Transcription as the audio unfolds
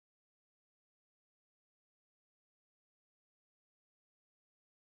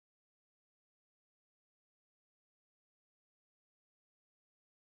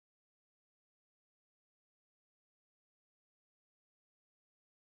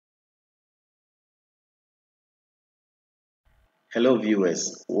Hello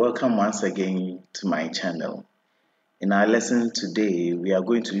viewers, welcome once again to my channel. In our lesson today, we are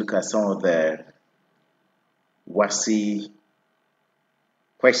going to look at some of the Wassce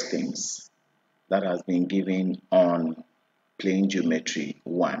questions that has been given on plane geometry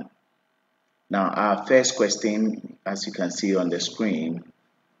 1. Now our first question, as you can see on the screen,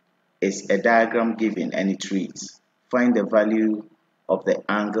 is a diagram given and it reads, find the value of the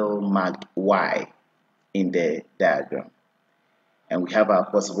angle marked Y in the diagram. And we have our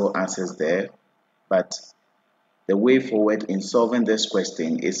possible answers there, but the way forward in solving this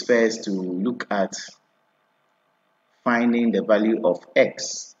question is first to look at finding the value of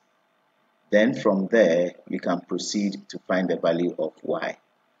x. Then from there, you can proceed to find the value of y.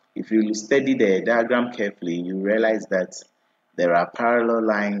 If you study the diagram carefully, you realize that there are parallel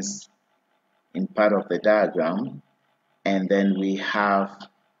lines in part of the diagram, and then we have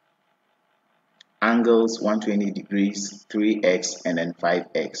angles 120 degrees, 3x, and then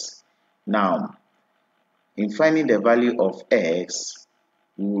 5x. Now, in finding the value of x,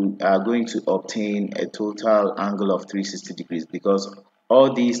 we are going to obtain a total angle of 360 degrees because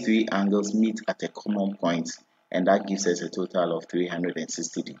all these three angles meet at a common point, and that gives us a total of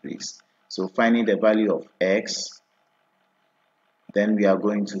 360 degrees. So finding the value of x, then we are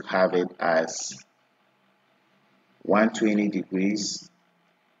going to have it as 120 degrees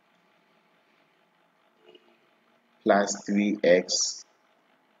plus 3x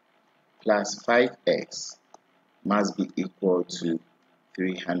plus 5x must be equal to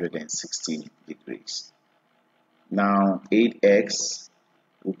 360 degrees. Now 8x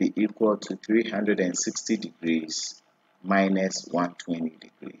will be equal to 360 degrees minus 120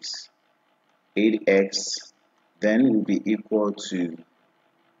 degrees. 8x then will be equal to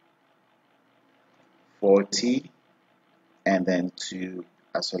 40 and then 2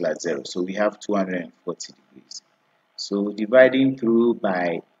 as well as 0. So we have 240 degrees. So dividing through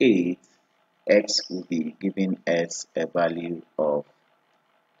by 8, x will be giving us a value of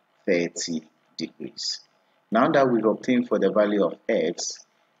 30 degrees. Now that we've obtained for the value of x,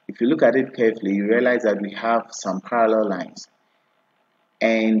 if you look at it carefully, you realize that we have some parallel lines.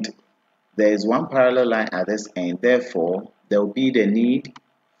 And there is one parallel line at this end, therefore, there will be the need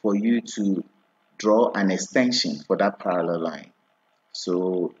for you to draw an extension for that parallel line.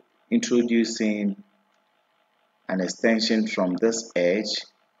 So introducing an extension from this edge,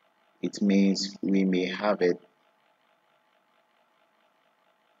 it means we may have it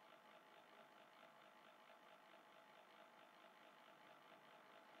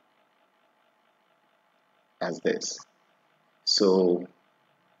as this. So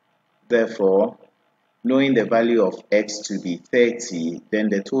therefore, knowing the value of x to be 30, then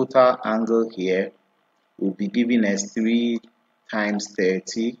the total angle here will be giving us 3 times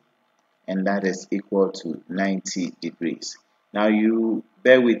 30, and that is equal to 90 degrees. Now you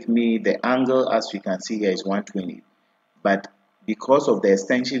bear with me, the angle as we can see here is 120, but because of the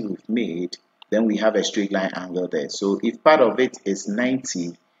extension we've made, then we have a straight line angle there. So if part of it is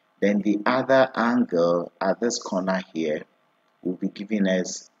 90, then the other angle at this corner here will be giving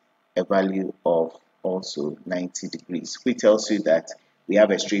us a value of also 90 degrees, which tells you that we have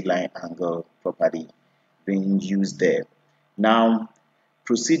a straight line angle property being used there. Now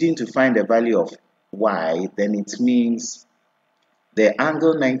proceeding to find the value of y, then it means the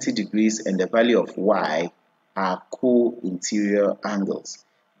angle 90 degrees and the value of y are co-interior angles.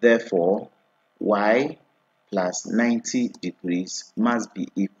 Therefore, y plus 90 degrees must be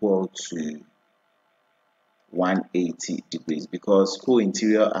equal to 180 degrees because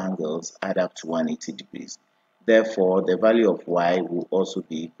co-interior angles add up to 180 degrees. Therefore, the value of y will also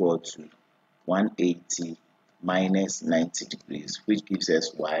be equal to 180 minus 90 degrees, which gives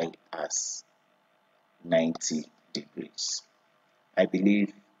us y as 90 degrees. I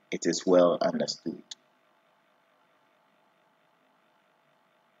believe it is well understood.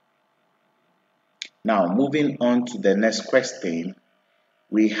 Now, moving on to the next question,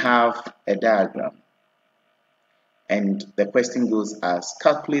 we have a diagram. And the question goes as,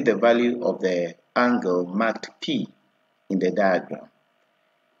 calculate the value of the angle marked P in the diagram.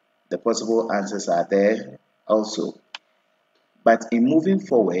 The possible answers are there also. But in moving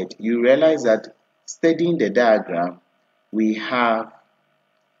forward, you realize that studying the diagram, we have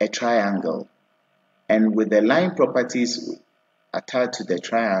a triangle. And with the line properties attached to the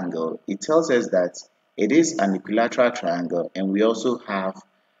triangle, it tells us that it is an equilateral triangle, and we also have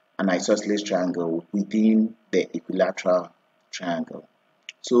an isosceles triangle within the equilateral triangle.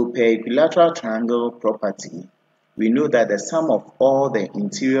 So per equilateral triangle property, we know that the sum of all the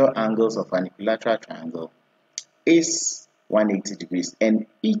interior angles of an equilateral triangle is 180 degrees, and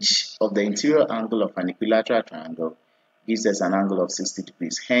each of the interior angle of an equilateral triangle gives us an angle of 60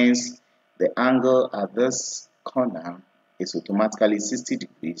 degrees. Hence, the angle at this corner is automatically 60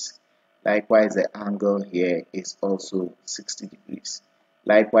 degrees. Likewise, the angle here is also 60 degrees.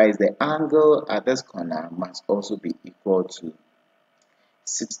 Likewise, the angle at this corner must also be equal to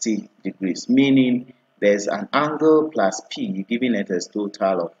 60 degrees, meaning there's an angle plus P giving it a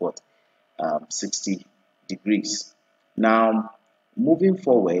total of what? 60 degrees. Now, moving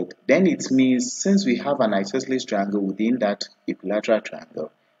forward, then it means since we have an isosceles triangle within that equilateral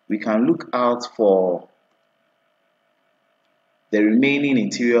triangle, we can look out for the remaining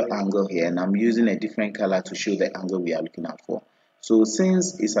interior angle here, and I'm using a different color to show the angle we are looking out for. So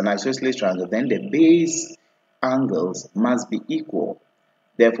since it's an isosceles triangle, then the base angles must be equal.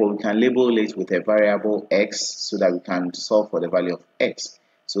 Therefore, we can label it with a variable x so that we can solve for the value of x.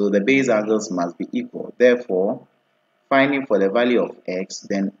 So the base angles must be equal. Therefore, finding for the value of x,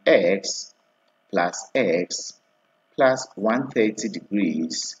 then x plus 130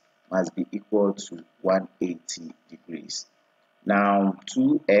 degrees must be equal to 180 degrees. Now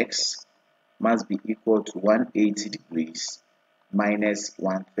 2x must be equal to 180 degrees minus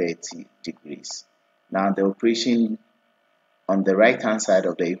 130 degrees. Now the operation on the right hand side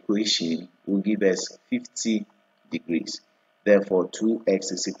of the equation will give us 50 degrees. Therefore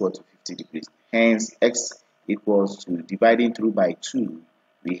 2x is equal to 50 degrees. Hence x equals to, dividing through by 2,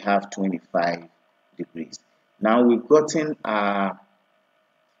 we have 25 degrees. Now we've gotten our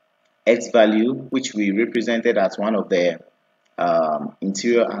x value, which we represented as one of the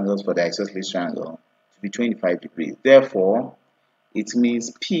interior angles for the isosceles triangle, to be 25 degrees. Therefore, it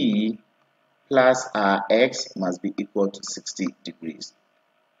means P plus our x must be equal to 60 degrees.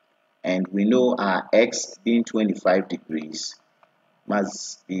 And we know our x being 25 degrees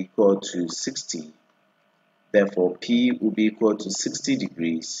must be equal to 60. Therefore, P will be equal to 60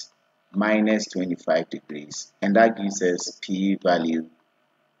 degrees minus 25 degrees. And that gives us P value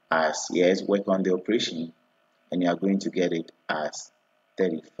as, yes, work on the operation, and you are going to get it as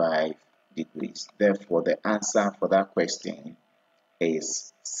 35 degrees. Therefore, the answer for that question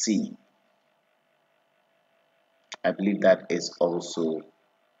is C. I believe that is also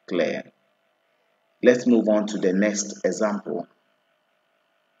clear. Let's move on to the next example.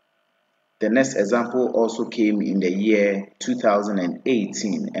 The next example also came in the year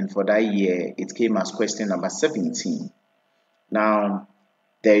 2018, and for that year, it came as question number 17. Now,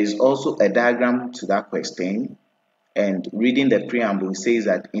 there is also a diagram to that question, and reading the preamble says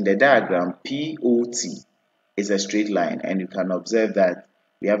that in the diagram, POT is a straight line, and you can observe that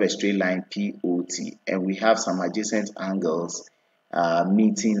we have a straight line POT, and we have some adjacent angles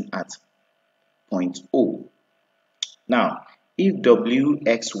meeting at point O. Now, if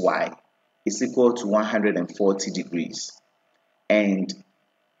WXY is equal to 140 degrees and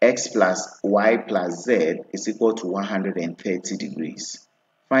x plus y plus z is equal to 130 degrees,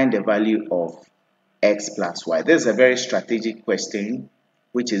 find the value of x plus y. This is a very strategic question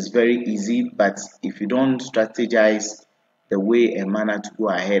which is very easy, but if you don't strategize the way and manner to go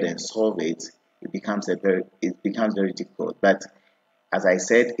ahead and solve it, it becomes very difficult. But as I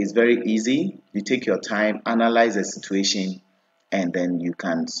said, it's very easy. You take your time, analyze the situation, and then you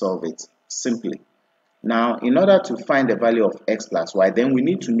can solve it simply. Now, in order to find the value of x plus y, then we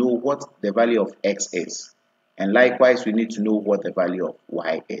need to know what the value of x is. And likewise, we need to know what the value of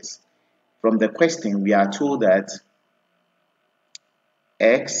y is. From the question, we are told that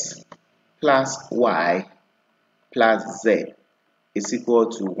x plus y plus z is equal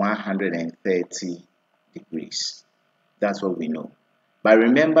to 130 degrees. That's what we know. But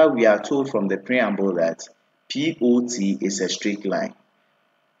remember, we are told from the preamble that POT is a straight line.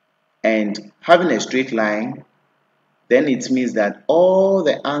 And having a straight line, then it means that all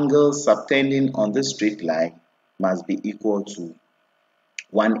the angles subtending on this straight line must be equal to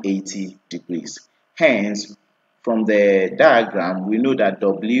 180 degrees. Hence, from the diagram, we know that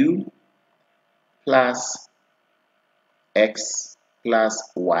W plus X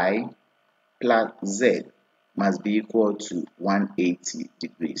plus Y plus Z must be equal to 180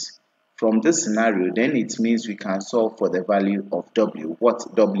 degrees. From this scenario, then it means we can solve for the value of W,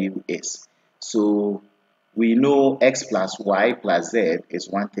 what W is. So we know x plus y plus z is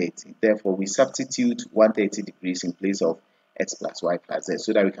 130. Therefore, we substitute 130 degrees in place of x plus y plus z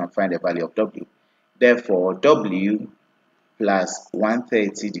so that we can find the value of W. Therefore, W plus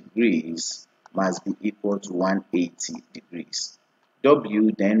 130 degrees must be equal to 180 degrees.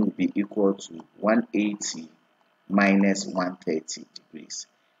 W then will be equal to 180 minus 130 degrees.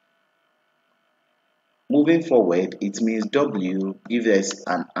 Moving forward, it means W gives us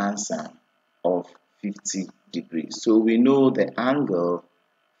an answer of 50 degrees. So we know the angle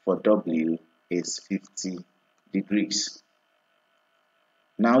for W is 50 degrees.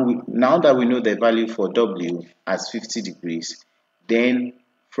 Now that we know the value for W as 50 degrees, then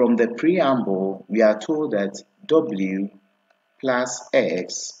from the preamble, we are told that W plus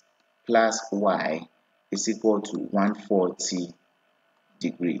X plus Y is equal to 140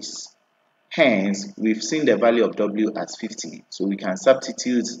 degrees. Hence, we've seen the value of W as 50, so we can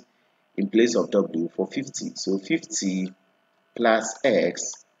substitute in place of W for 50. So 50 plus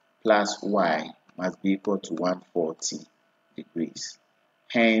X plus Y must be equal to 140 degrees.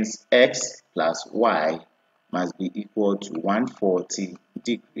 Hence, X plus Y must be equal to 140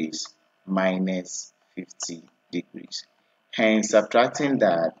 degrees minus 50 degrees. Hence, subtracting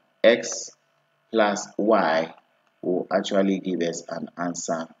that, X plus Y will actually give us an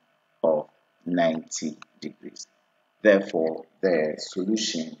answer of 90 degrees. Therefore, the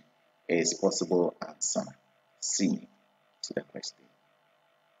solution is possible answer C to the question.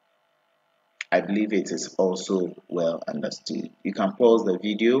 I believe it is also well understood. You can pause the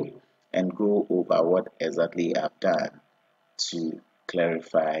video and go over what exactly I've done to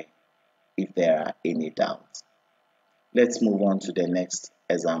clarify if there are any doubts. Let's move on to the next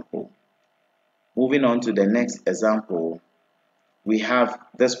example. Moving on to the next example, we have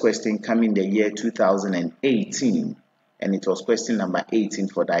this question coming the year 2018, and it was question number 18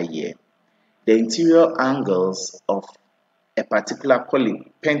 for that year. The interior angles of a particular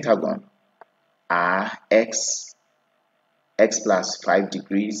pentagon are x plus 5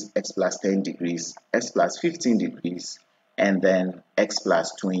 degrees, x plus 10 degrees, x plus 15 degrees, and then x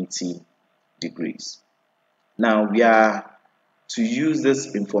plus 20 degrees. Now we are to use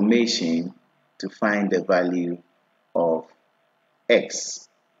this information to find the value of x.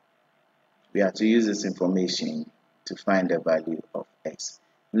 We are to use this information to find the value of x.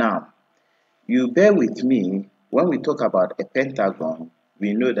 Now, you bear with me, when we talk about a pentagon,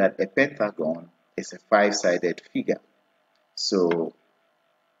 we know that a pentagon is a five-sided figure. So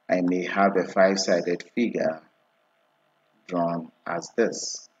I may have a five-sided figure drawn as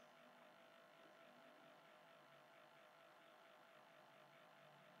this.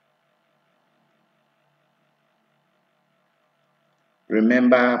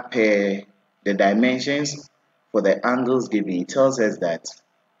 Remember, per the dimensions for the angles given, it tells us that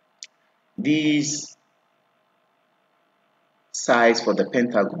these sides for the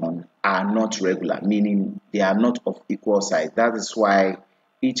pentagon are not regular, meaning they are not of equal size. That is why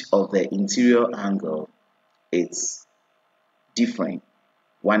each of the interior angle is different.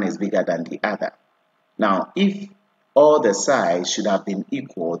 One is bigger than the other. Now, if all the sides should have been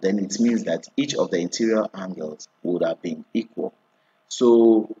equal, then it means that each of the interior angles would have been equal.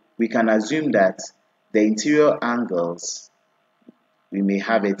 So we can assume that the interior angles, we may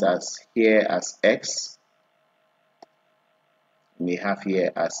have it as here as x, we may have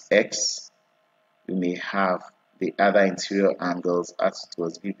here as x, we may have the other interior angles as it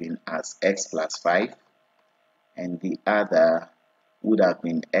was given as x plus 5, and the other would have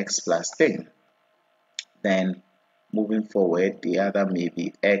been x plus 10. Then moving forward, the other may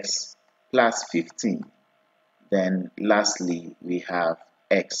be x plus 15. Then lastly, we have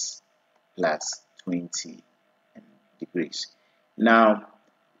x plus 20 degrees. Now,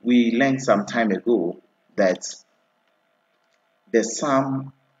 we learned some time ago that the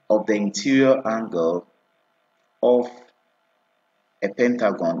sum of the interior angle of a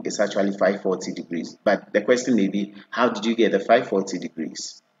pentagon is actually 540 degrees. But the question may be, how did you get the 540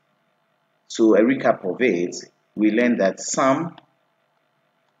 degrees? So a recap of it, we learned that sum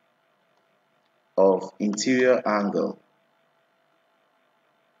of interior angle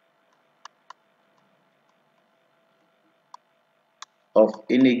of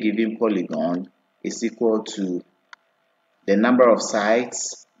any given polygon is equal to the number of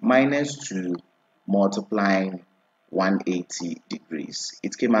sides minus 2 multiplying 180 degrees.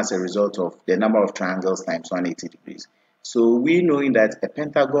 It came as a result of the number of triangles times 180 degrees. So we knowing that a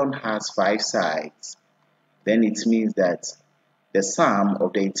pentagon has 5 sides, then it means that the sum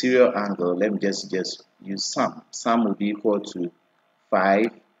of the interior angle, let me just use sum. Sum will be equal to 5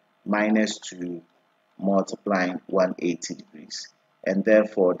 minus 2 multiplying 180 degrees. And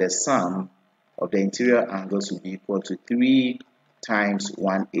therefore, the sum of the interior angles will be equal to 3 times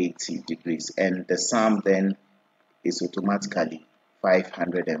 180 degrees. And the sum then is automatically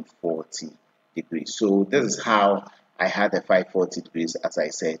 540 degrees. So this is how I had the 540 degrees, as I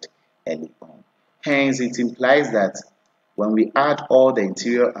said earlier on. Hence, it implies that when we add all the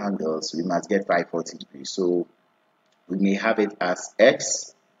interior angles, we must get 540 degrees. So we may have it as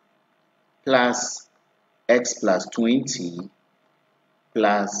x plus 20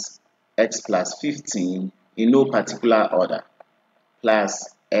 plus x plus 15 in no particular order,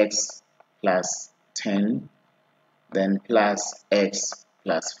 plus x plus 10 then plus x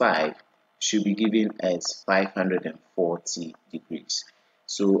plus 5 should be giving us 540 degrees.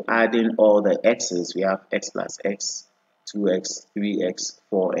 So adding all the x's, we have x plus x, 2x, 3x,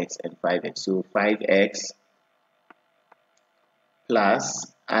 4x, and 5x. So 5x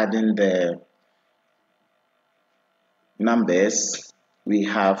plus, adding the numbers, we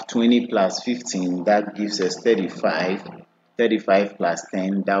have 20 plus 15, that gives us 35. 35 plus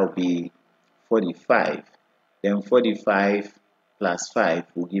 10, that will be 45. Then 45 plus 5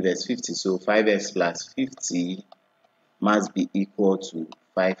 will give us 50. So 5x plus 50 must be equal to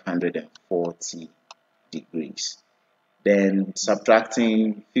 540 degrees. Then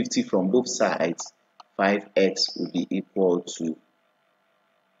subtracting 50 from both sides, 5x will be equal to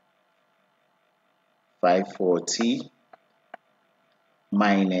 540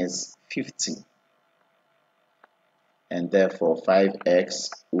 minus 50, and therefore 5x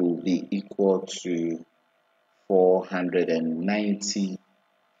will be equal to 490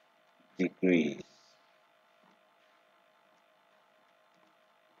 degrees.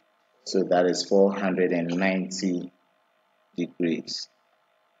 So that is 490 degrees.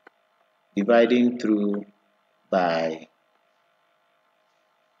 Dividing through by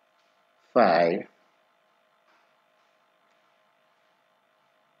 5,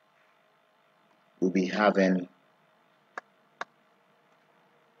 we'll be having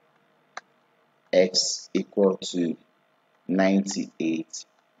x equal to 98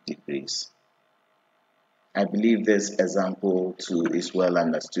 degrees. I believe this example too is well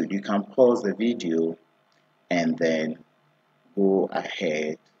understood. You can pause the video and then go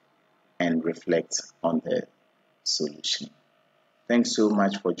ahead and reflect on the solution. Thanks so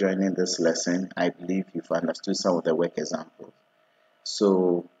much for joining this lesson. I believe you've understood some of the work examples.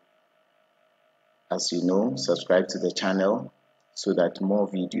 So, as you know, subscribe to the channel so that more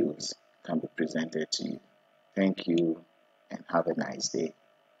videos can be presented to you. Thank you and have a nice day.